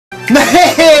No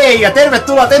hei ja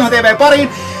tervetuloa Tenho TV:n pariin.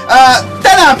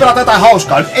 Tänään pelataan jotain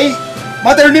hauskaa. Ei, mä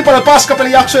oon tehnyt niin paljon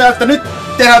paskapelijaksoja, että nyt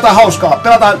tehdään jotain hauskaa.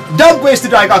 Pelataan Muista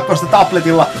Tilata 2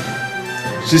 tabletilla.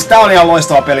 Siis tää on ihan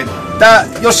loistava peli.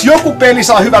 Jos joku peli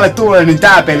saa hyvälle tulelle, niin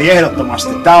tää peli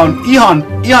ehdottomasti. Tää on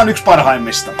ihan yksi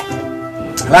parhaimmista.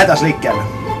 Lähdetään liikkeelle.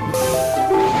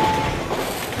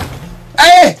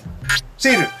 Ei!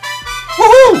 Siirry!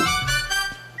 Woohoo!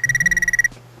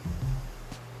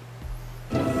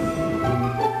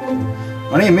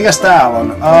 No niin, mikäs täällä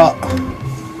on?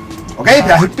 Okei,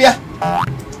 pitää hyppiä.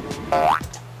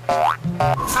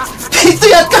 Vittu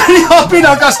jätkää niin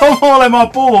apinan kanssa homoilemaan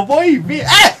puuhun. Voi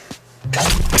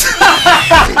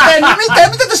Mitä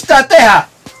tässä pitää tehdä?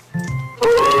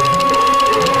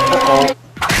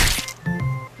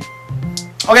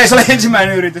 Okei, se oli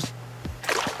ensimmäinen yritys.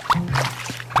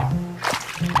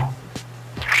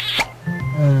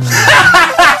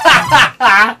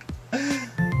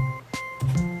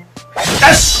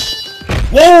 Yes!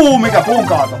 Wow, mikä puun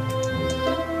kaato.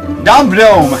 Dump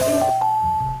dome.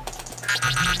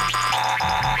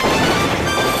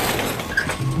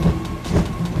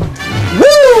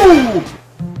 Woo!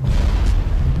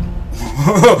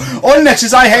 Onneksi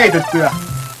sai heitettyä.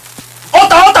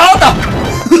 Ota!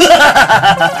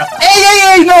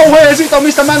 ei, no way, siitä on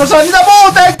mistä mä en osaa niitä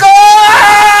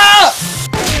muutenkaan!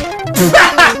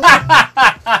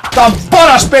 Tää on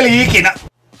paras peli ikinä.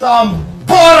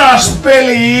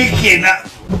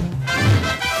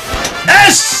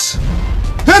 Yes!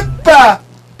 Hyppää!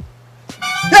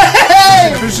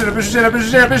 Hei! Pysy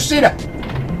siinä!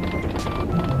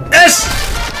 Yes!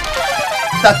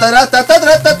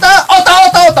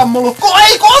 Ota mulukku!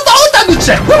 Ei kun ota nyt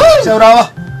se! Seuraava!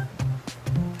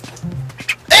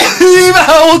 Ei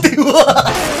vähän ultimua!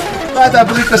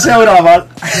 Laitetaanpa sitten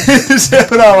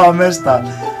seuraavaan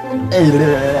mestaan.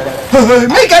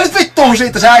 Mikä nyt vittuun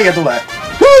siitä se äijä tulee?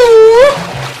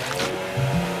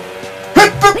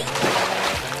 Hyppy!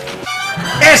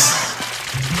 Es!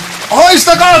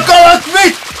 Haistakaa kalat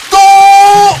vittu!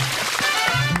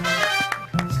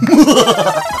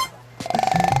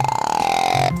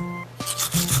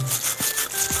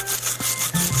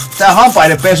 Tää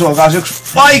hampaiden pesu on kans yksi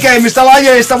vaikeimmista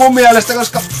lajeista mun mielestä,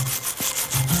 koska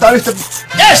tää on yhtä...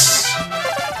 Yes!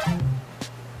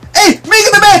 Ei!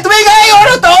 Minkä te menette? Minkä? Ei!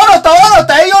 Odota!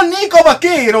 Ei oo niin kova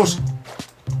kiirus!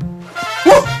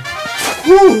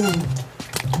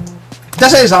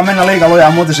 Tässä ei saa mennä liikaa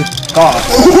lujaa, muuten se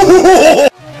kaatuu.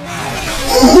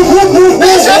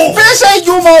 Pese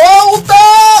jumalauta!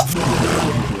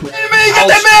 Minkä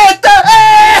te menette?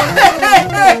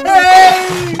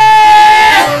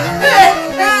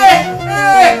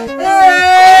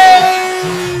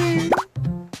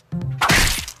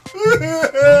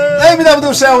 Ei mitään, mä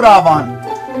tuun seuraavaan.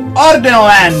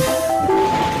 Ardenoland.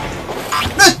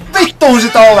 Nyt vittuun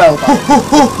sitä ovelta.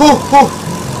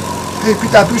 Hei,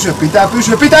 pitää pysyä.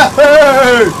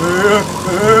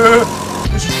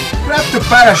 Grab the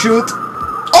parachute.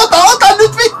 Ota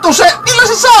nyt vittu se. Millä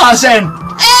se saa sen?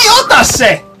 Ei ota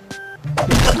se.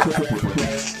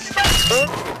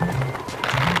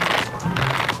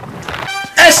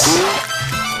 Es.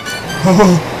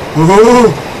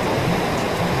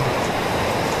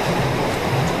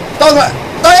 Tää on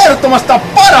ehdottomasti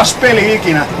paras peli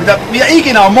ikinä, mitä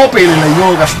ikinä on mobiilille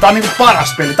julkaistu. Tää on niinku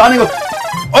paras peli. Tää on niinku...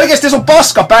 Oikeesti jos on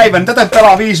paskapäivä, niin tätä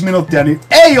pelaa 5 minuuttia, niin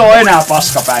ei oo enää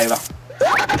paskapäivä.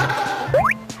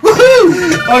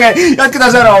 Okei,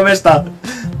 jatketaan seuraavaan mestaan.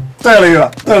 Toi oli hyvä,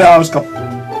 toi oli hauska.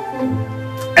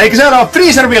 Elikkä seuraava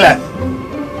Freezerville.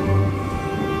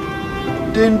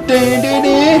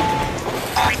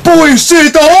 Pois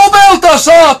siitä ovelta,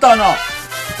 saatana!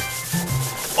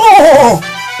 Oho!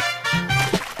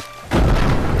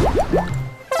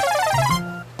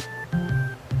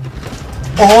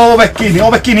 Oho, ove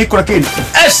kiinni, ikkuna kiinni.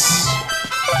 Es!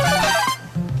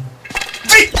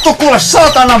 Vittu kuule,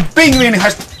 saatanan pingviini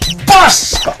haista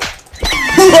paska!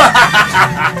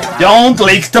 Don't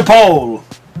lick the pole!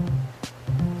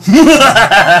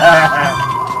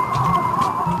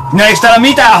 No eiks täällä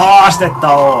mitään haastetta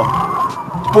oo?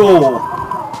 Puu.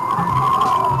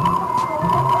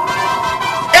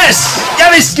 Yes!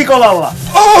 Ja viskikolalla!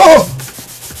 Oh!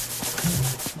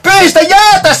 Pistä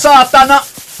jäätä, saatana!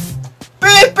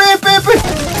 Piip!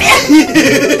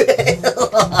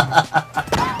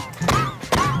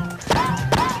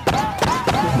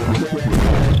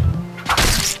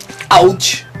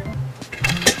 Ouch!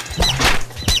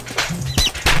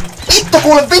 Vittu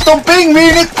kuule, vitun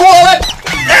pingviinit kuole!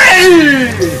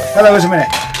 Ei! Tällä se menee.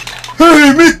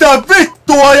 Hei, mitä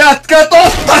vittua jätkä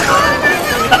totta!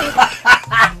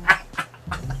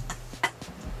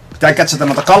 Pitää katsota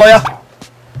noita kaloja.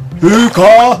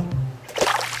 Hykaa!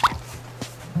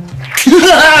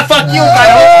 Fuck you,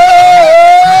 Taino!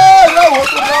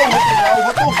 Rauhoitu.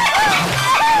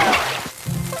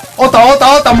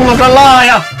 Ota, mulla on kyllä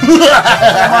laaja!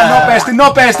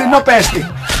 Nopeesti!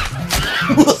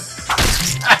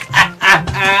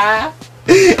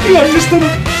 Ei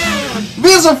onnistunut!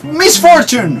 Wheels of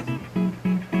Misfortune!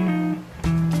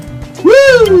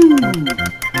 Woo!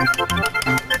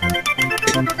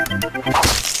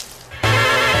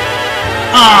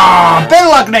 Better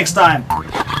luck next time!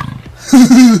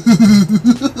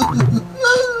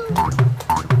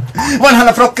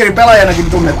 Vanhana frokkerin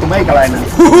pelaajanakin tunnettu meikäläinen.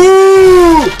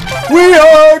 We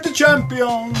are the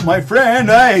champion, my friend!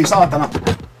 Ei, saatana.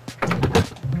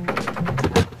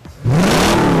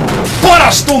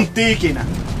 Paras tunti ikinä!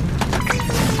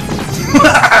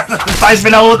 Tais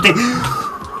mennä uutti!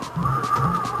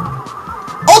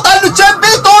 Ota nyt sen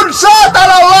vitun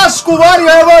saatanan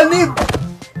laskuvarjo ja vaan niin...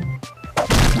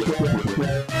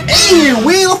 Ei,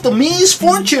 Wheel of the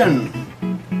Misfortune!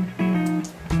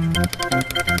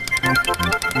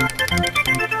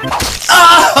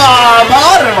 Ahaa, mä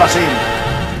arvasin!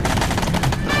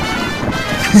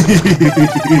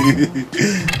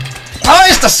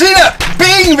 Haista sinä,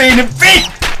 pingviini,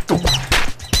 vittu!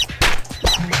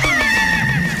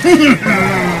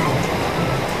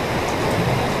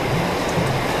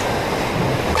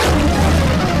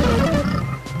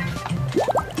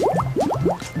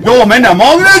 Joo, mennään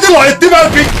magneetilla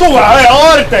etsimään vittu vähän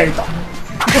aarteita!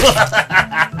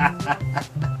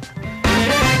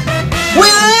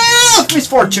 Wheel of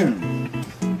Misfortune!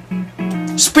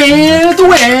 Spin to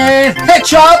win!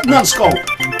 Headshot, non-scope!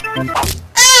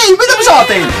 Ei, mitä me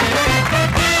saatiin?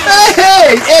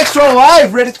 Hey! Extra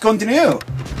life, ready to continue!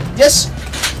 Yes!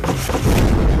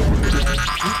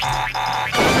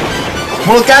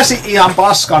 Mulla on käsi ihan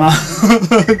paskana.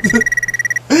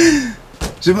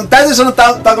 Siis mun täytyy sanoa, että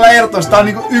tää on kyllä ehdottomasti, tää on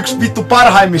niinku yksi vittu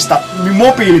parhaimmista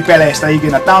mobiilipeleistä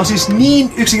ikinä. Tää on siis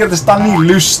niin yksinkertaisesti, tää on niin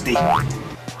lysti.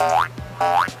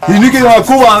 Ja nykyään mä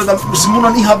kuvaan tätä, mun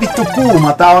on ihan vittu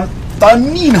kuuma, tää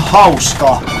on niin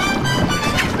hauskaa.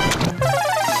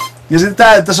 Ja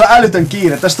sitten tässä on älytön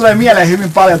kiire, tässä tulee mieleen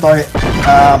hyvin paljon toi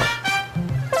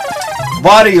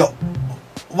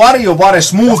Wario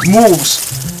Smooth Moves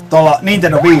tuolla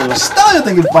Nintendo Wiillä. Tää on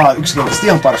jotenkin vaan yksinkertaisesti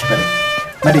ihan paras peli.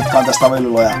 Mä dikkaan tästä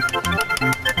avelluloja.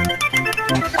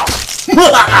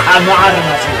 Mä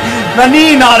arvasin! Mä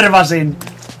niin arvasin!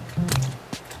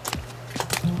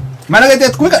 Mä en oikein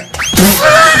tiedä, kuinka...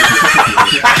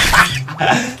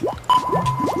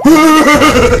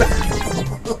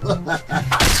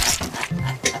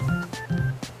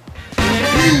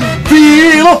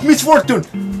 Wheel of Misfortune!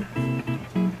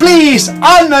 Please!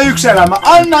 Anna yksi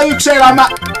elämä!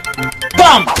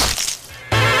 Bam!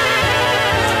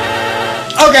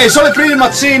 Okei, se oli pretty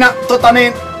much siinä.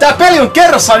 Tää peli on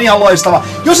kerrasaan ihan loistava.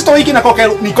 Jos et oo ikinä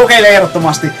kokeillut, niin kokeile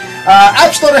ehdottomasti.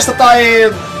 App Storesta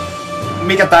tai...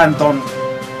 Mikä tää nyt on?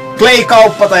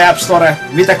 Play-kauppa tai App Store.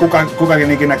 Mitä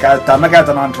kukakin ikinä käyttää. Mä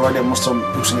käytän Androidia, musta se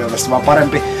on yksinkertaisesti vaan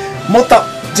parempi. Mutta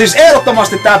siis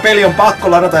ehdottomasti tää peli on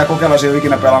pakko ladata ja kokeilla, jos ei oo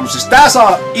ikinä pelannut. Siis tää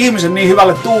saa ihmisen niin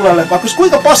hyvälle tuulelle. Vaikka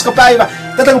kuinka paska päivä,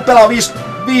 tätä kun pelaa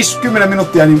 50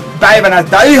 minuuttia, niin päivä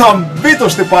näyttää ihan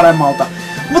vitusti paremmalta.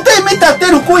 Mutta ei mitään,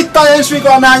 Teinu kuittaa ja ensi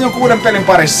viikolla nähdään jonkun uuden pelin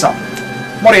parissa.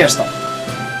 Morjesta!